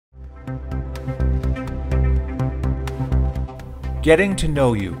Getting to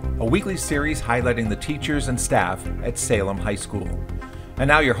Know You, a weekly series highlighting the teachers and staff at Salem High School. And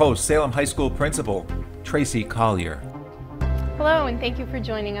now your host, Salem High School Principal, Tracy Collyer. Hello, and thank you for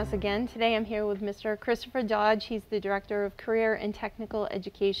joining us again. Today I'm here with Mr. Christopher Dodge. He's the Director of Career and Technical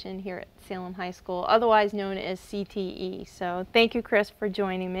Education here at Salem High School, otherwise known as CTE. So thank you, Chris, for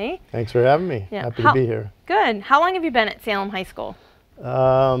joining me. Thanks for having me. Yeah. Happy to be here. Good. How long have you been at Salem High School?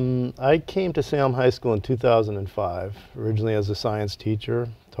 I came to Salem High School in 2005, originally as a science teacher,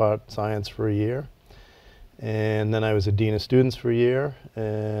 taught science for a year. And then I was a dean of students for a year.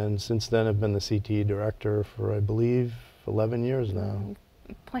 And since then I've been the CTE director for, I believe, 11 years now.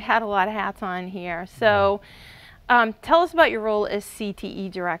 Had a lot of hats on here. So tell us about your role as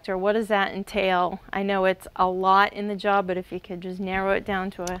CTE director. What does that entail? I know it's a lot in the job, but if you could just narrow it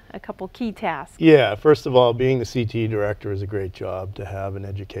down to a couple key tasks. Yeah, first of all, being the CTE director is a great job to have in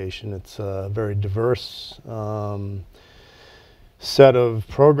education. It's a very diverse set of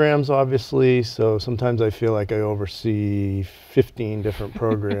programs, obviously, so sometimes I feel like I oversee 15 different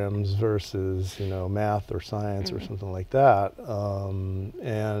programs versus, you know, math or science or something like that.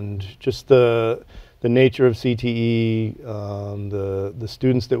 And just the nature of CTE, the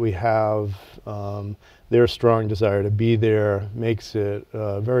students that we have, their strong desire to be there makes it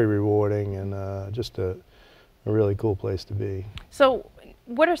very rewarding and just a really cool place to be. So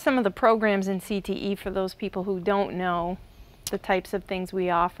what are some of the programs in CTE for those people who don't know the types of things we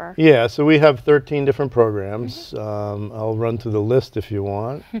offer? Yeah, so we have 13 different programs. I'll run through the list if you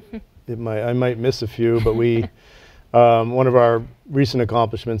want. I might miss a few, but we one of our recent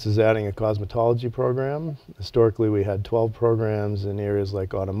accomplishments is adding a cosmetology program. Historically, we had 12 programs in areas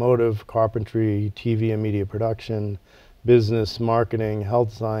like automotive, carpentry, TV and media production, business, marketing,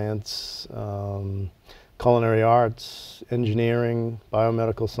 health science, culinary arts, engineering,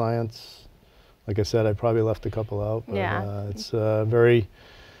 biomedical science. Like I said, I probably left a couple out, but it's a very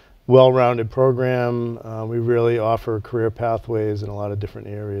well-rounded program. We really offer career pathways in a lot of different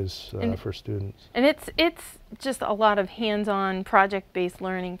areas for students. And it's just a lot of hands-on project-based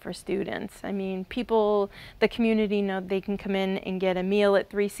learning for students. I mean, the community know they can come in and get a meal at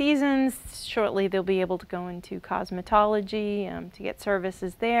 3 Seasons. Shortly they'll be able to go into cosmetology to get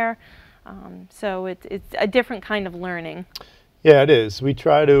services there. So it's a different kind of learning. Yeah, it is. We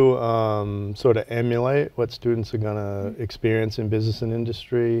try to sort of emulate what students are going to experience in business and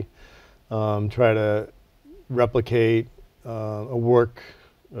industry, try to replicate a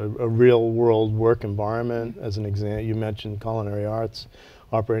real-world work environment. As an example, you mentioned culinary arts,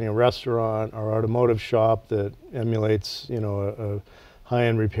 operating a restaurant or automotive shop that emulates, you know, a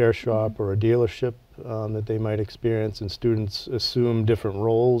high-end repair shop or a dealership that they might experience, and students assume different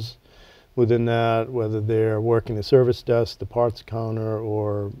roles within that, whether they're working the service desk, the parts counter,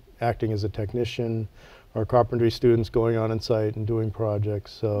 or acting as a technician, or carpentry students going on site and doing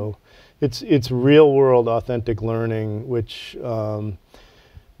projects. So it's real-world, authentic learning, which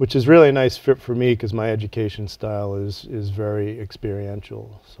is really a nice fit for me because my education style is very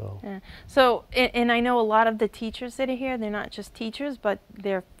experiential. So. Yeah. So, and I know a lot of the teachers that are here, they're not just teachers, but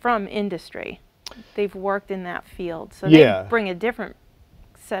they're from industry. They've worked in that field, so they bring a different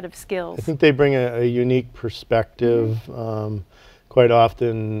set of skills. I think they bring a unique perspective. Quite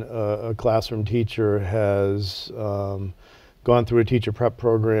often a classroom teacher has gone through a teacher prep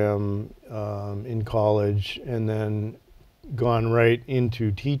program in college and then gone right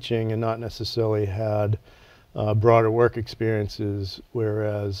into teaching and not necessarily had broader work experiences,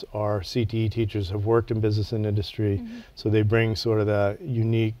 whereas our CTE teachers have worked in business and industry, so they bring sort of that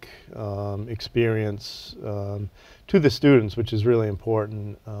unique experience to the students, which is really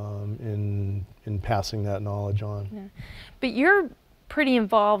important in passing that knowledge on. Yeah. But you're pretty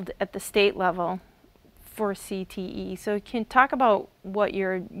involved at the state level for CTE, so can you talk about what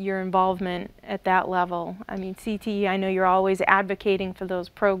your involvement at that level? I mean, CTE, I know you're always advocating for those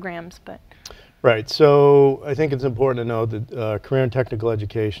programs, but... Right, so I think it's important to know that career and technical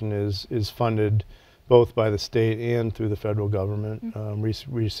education is funded both by the state and through the federal government. We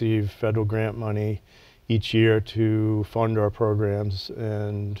receive federal grant money each year to fund our programs,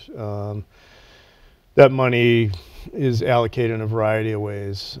 and that money is allocated in a variety of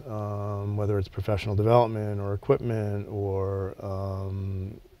ways, whether it's professional development or equipment or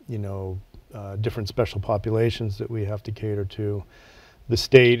you know, different special populations that we have to cater to. The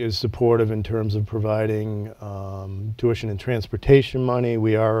state is supportive in terms of providing tuition and transportation money.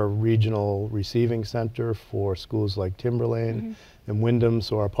 We are a regional receiving center for schools like Timberlane and Wyndham,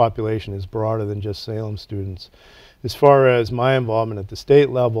 so our population is broader than just Salem students. As far as my involvement at the state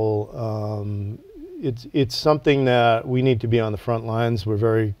level, it's something that we need to be on the front lines. We're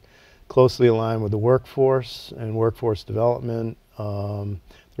very closely aligned with the workforce and workforce development.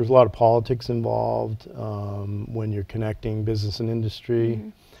 There's a lot of politics involved when you're connecting business and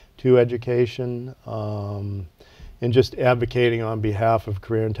industry to education, and just advocating on behalf of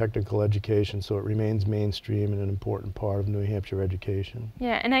career and technical education so it remains mainstream and an important part of New Hampshire education.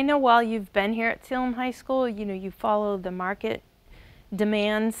 Yeah, and I know while you've been here at Salem High School, you follow the market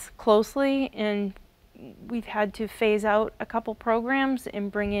demands closely, and we've had to phase out a couple programs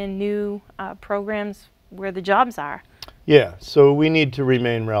and bring in new programs where the jobs are. Yeah, so we need to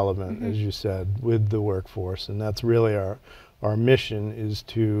remain relevant, as you said, with the workforce, and that's really our mission, is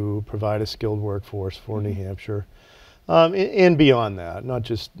to provide a skilled workforce for New Hampshire. And beyond that, not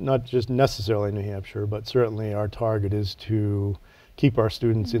just necessarily New Hampshire, but certainly our target is to keep our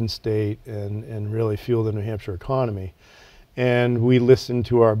students in state and really fuel the New Hampshire economy. And we listen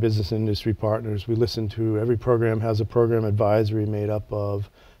to our business industry partners. We listen to, every program has a program advisory made up of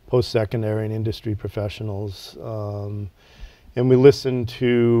post-secondary and industry professionals. And we listen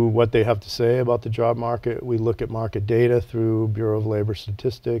to what they have to say about the job market. We look at market data through Bureau of Labor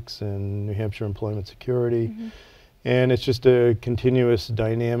Statistics and New Hampshire Employment Security. And it's just a continuous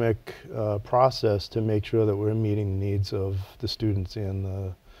dynamic process to make sure that we're meeting the needs of the students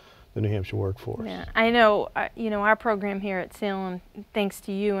and the New Hampshire workforce. Yeah, I know, our program here at Salem, thanks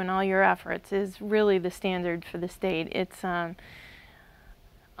to you and all your efforts, is really the standard for the state. It's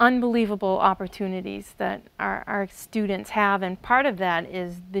unbelievable opportunities that our students have, and part of that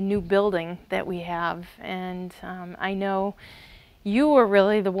is the new building that we have. And I know you were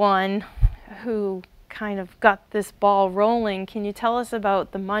really the one who kind of got this ball rolling. Can you tell us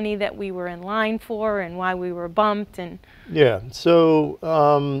about the money that we were in line for and why we were bumped? And yeah, so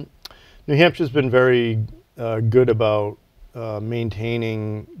New Hampshire's been very good about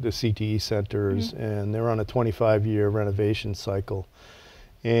maintaining the CTE centers, and they're on a 25-year renovation cycle.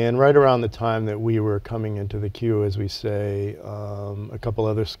 And right around the time that we were coming into the queue, as we say, a couple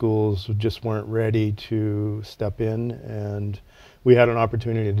other schools just weren't ready to step in, and we had an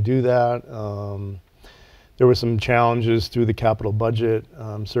opportunity to do that. There were some challenges through the capital budget,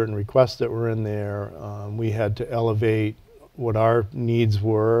 certain requests that were in there. We had to elevate what our needs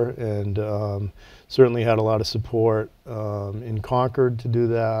were, and certainly had a lot of support in Concord to do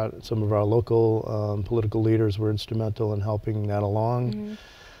that. Some of our local political leaders were instrumental in helping that along.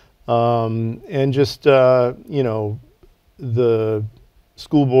 And just, the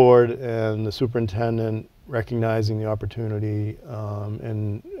school board and the superintendent recognizing the opportunity,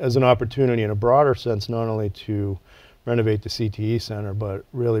 and as an opportunity in a broader sense, not only to renovate the CTE Center, but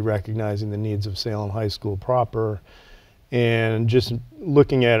really recognizing the needs of Salem High School proper, and just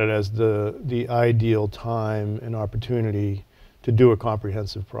looking at it as the ideal time and opportunity to do a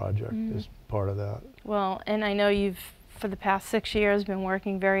comprehensive project as part of that. well, and I know you've, for the past 6 years, been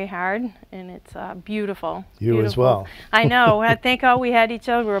working very hard, and it's beautiful. You beautiful. as well. I know. Thank God we had each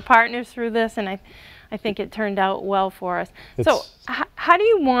other. We were partners through this, and I think it turned out well for us. So how do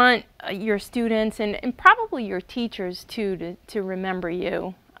you want your students and probably your teachers too to remember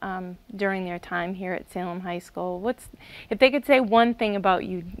you during their time here at Salem High School? If they could say one thing about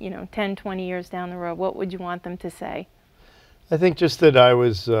you, 10, 20 years down the road, what would you want them to say? I think just that I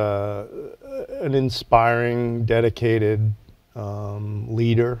was an inspiring, dedicated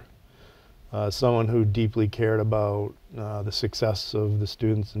leader, someone who deeply cared about the success of the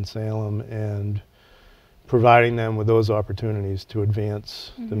students in Salem and providing them with those opportunities to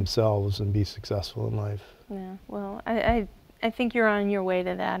advance themselves and be successful in life. Yeah, well, I think you're on your way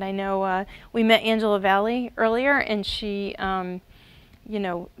to that. I know we met Angela Valley earlier, and she,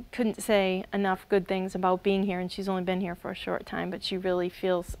 couldn't say enough good things about being here, and she's only been here for a short time, but she really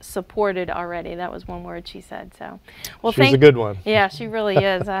feels supported already. That was one word she said. So, well, she's a good one. Yeah, she really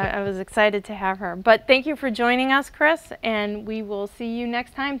is. I was excited to have her. But thank you for joining us, Chris, and we will see you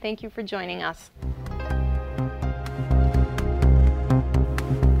next time. Thank you for joining us.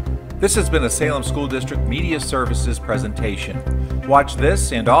 This has been a Salem School District Media Services presentation. Watch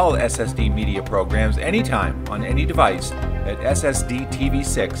this and all SSD media programs anytime on any device at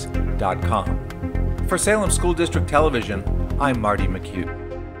ssdtv6.com. For Salem School District Television, I'm Marty McHugh.